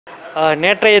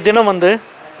நேற்றைய தினம்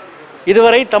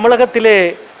இதுவரை தமிழகத்திலே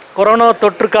கொரோனா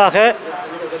தொற்றுக்காக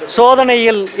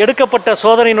சோதனையில் எடுக்கப்பட்ட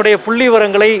சோதனையினுடைய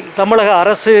புள்ளிவிவரங்களை தமிழக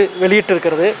அரசு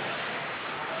வெளியிட்டிருக்கிறது.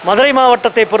 மதுரை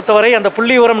மாவட்டத்தை பொறுத்தவரை அந்த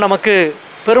புள்ளிவிவரம் நமக்கு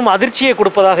பெரும் அதிர்ச்சியை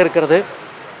கொடுப்பதாக இருக்கிறது.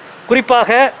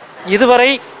 குறிப்பாக இதுவரை,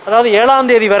 அதாவது 7ஆம்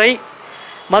தேதி வரை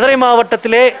மதுரை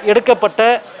மாவட்டத்திலே எடுக்கப்பட்ட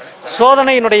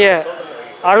சோதனையினுடைய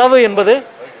அளவு என்பது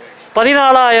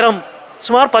 14,000,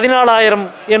 சுமார் 14,000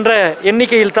 என்ற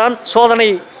எண்ணிக்கையில் தான் சோதனை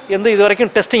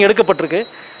இதுவரைக்கும் டெஸ்டிங் எடுக்கப்பட்டிருக்கு.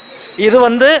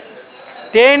 இது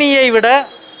தேனியை விட,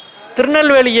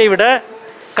 திருநெல்வேலியை விட,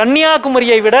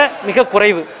 கன்னியாகுமரியை விட மிக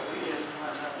குறைவு.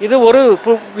 இது ஒரு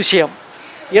விஷயம்.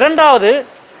 இரண்டாவது,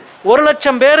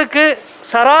 1,00,000 பேருக்கு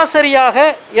சராசரியாக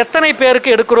எத்தனை பேருக்கு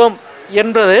எடுக்கிறோம்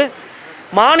என்பது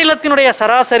மாநிலத்தினுடைய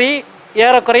சராசரி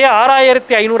ஏறக்குறைய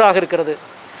 6,500 இருக்கிறது.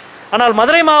 ஆனால்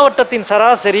மதுரை மாவட்டத்தின்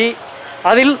சராசரி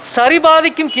அதில்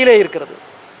சரிபாதிக்கும் கீழே இருக்கிறது.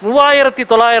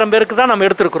 3,900 பேருக்கு தான் நாம்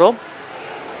எடுத்திருக்கிறோம்.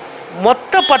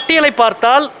 மொத்த பட்டியலை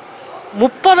பார்த்தால்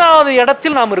 30வது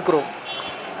இடத்தில் நாம் இருக்கிறோம்.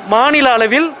 மாநில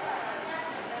அளவில்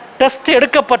டெஸ்ட்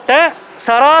எடுக்கப்பட்ட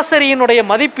சராசரியினுடைய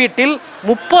மதிப்பீட்டில்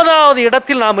 30வது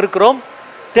இடத்தில் நாம் இருக்கிறோம்.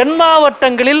 தென்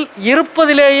மாவட்டங்களில்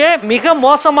இருப்பதிலேயே மிக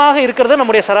மோசமாக இருக்கிறது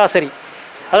நம்முடைய சராசரி.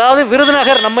 அதாவது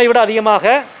விருதுநகர் நம்மை விட அதிகமாக,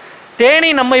 தேனி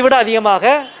நம்மை விட அதிகமாக,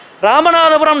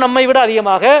 ராமநாதபுரம் நம்மை விட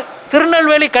அதிகமாக,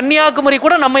 திருநெல்வேலி, கன்னியாகுமரி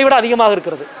கூட நம்மை விட அதிகமாக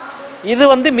இருக்கிறது.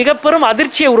 இது மிக பெரும்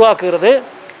அதிர்ச்சியை உருவாக்குகிறது.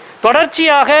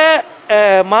 தொடர்ச்சியாக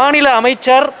மாநில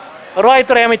அமைச்சர்,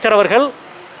 வருவாய்த்துறை அமைச்சர் அவர்கள்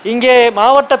இங்கே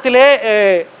மாவட்டத்திலே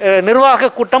நிர்வாக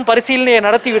கூட்டம் பரிசீலனையை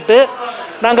நடத்திவிட்டு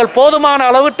நாங்கள் போதுமான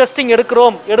அளவு டெஸ்டிங்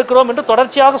எடுக்கிறோம் என்று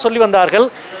தொடர்ச்சியாக சொல்லி வந்தார்கள்.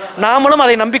 நாமளும்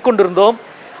அதை நம்பிக்கொண்டிருந்தோம்.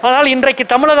 ஆனால் இன்றைக்கு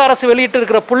தமிழக அரசு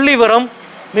வெளியிட்டிருக்கிற புள்ளிவிவரம்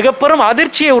மிக பெரும்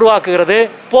அதிர்ச்சியை உருவாக்குகிறது.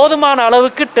 போதுமான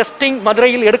அளவுக்கு டெஸ்டிங்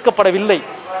மதுரையில் எடுக்கப்படவில்லை.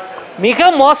 மிக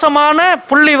மோசமான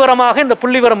புள்ளிவிவரமாக இந்த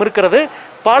புள்ளிவிவரம் இருக்கிறது.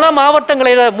 பல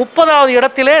மாவட்டங்களில் 30வது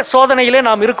இடத்திலே சோதனையிலே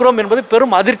நாம் இருக்கிறோம் என்பது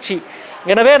பெரும் அதிர்ச்சி.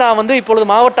 எனவே நான் இப்பொழுது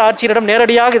மாவட்ட ஆட்சியரிடம்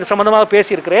நேரடியாக இது சம்பந்தமாக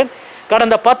பேசியிருக்கிறேன்.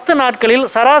 கடந்த 10 நாட்களில்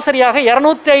சராசரியாக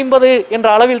 250 என்ற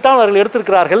அளவில் தான் அவர்கள்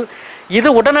எடுத்திருக்கிறார்கள். இது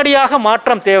உடனடியாக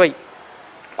மாற்றம் தேவை.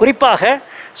 குறிப்பாக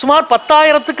சுமார்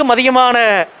 10,000க்கும் அதிகமான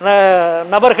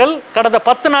நபர்கள் கடந்த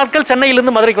 10 நாட்கள்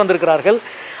சென்னையிலிருந்து மதுரைக்கு வந்திருக்கிறார்கள்.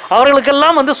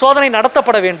 அவர்களுக்கெல்லாம் சோதனை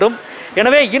நடத்தப்பட வேண்டும்.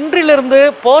 எனவே இன்றிலிருந்து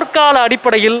போர்க்கால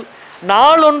அடிப்படையில்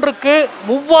நாளொன்றுக்கு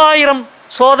 3000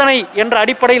 சோதனை என்ற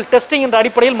அடிப்படையில், டெஸ்டிங் என்ற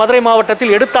அடிப்படையில் மதுரை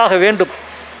மாவட்டத்தில் எடுத்தாக வேண்டும்.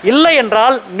 இல்லை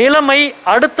என்றால் நிலைமை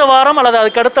அடுத்த வாரம் அல்லது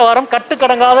அதுக்கு அடுத்த வாரம்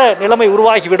கட்டுக்கடங்காத நிலைமை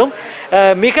உருவாகிவிடும்.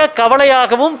 மிக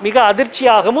கவலையாகவும் மிக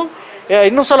அதிர்ச்சியாகவும்,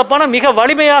 இன்னும் சொல்லப்போனால் மிக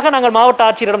வலிமையாக நாங்கள் மாவட்ட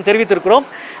ஆட்சியரிடம் தெரிவித்திருக்கிறோம்.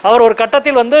 அவர் ஒரு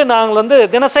கட்டத்தில் நாங்கள்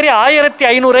தினசரி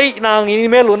 1,500 நாங்கள்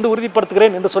இனிமேல்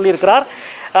உறுதிப்படுத்துகிறேன் என்று சொல்லியிருக்கிறார்.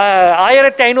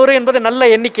 1,500 என்பது நல்ல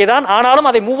எண்ணிக்கை தான். ஆனாலும்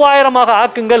அதை 3000ஆக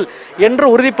ஆக்குங்கள் என்று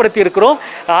உறுதிப்படுத்தி இருக்கிறோம்.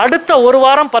 அடுத்த ஒரு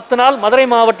வாரம் 10 நாள் மதுரை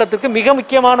மாவட்டத்திற்கு மிக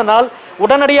முக்கியமான நாள்.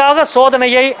 உடனடியாக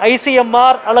சோதனையை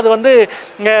ICMR அல்லது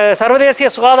சர்வதேசிய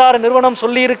சுகாதார நிறுவனம்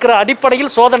சொல்லியிருக்கிற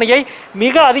அடிப்படையில் சோதனையை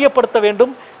மிக அதிகப்படுத்த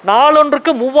வேண்டும்.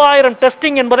 நாளொன்றுக்கு 3000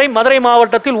 டெஸ்டிங் என்பதை மதுரை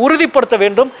மாவட்டத்தில் உறுதிப்படுத்த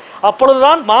வேண்டும்.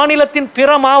 அப்பொழுதுதான் மாநிலத்தின் பிற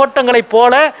மாவட்டங்களைப்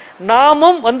போல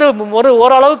நாமும்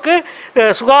ஓரளவுக்கு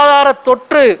சுகாதார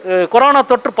தொற்று, கொரோனா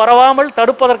தொற்று பரவாமல்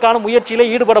தடுப்பதற்கான முயற்சியிலே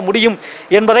ஈடுபட முடியும்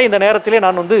என்பதை இந்த நேரத்திலே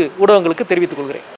நான் ஊடகங்களுக்கு தெரிவித்துக் கொள்கிறேன்.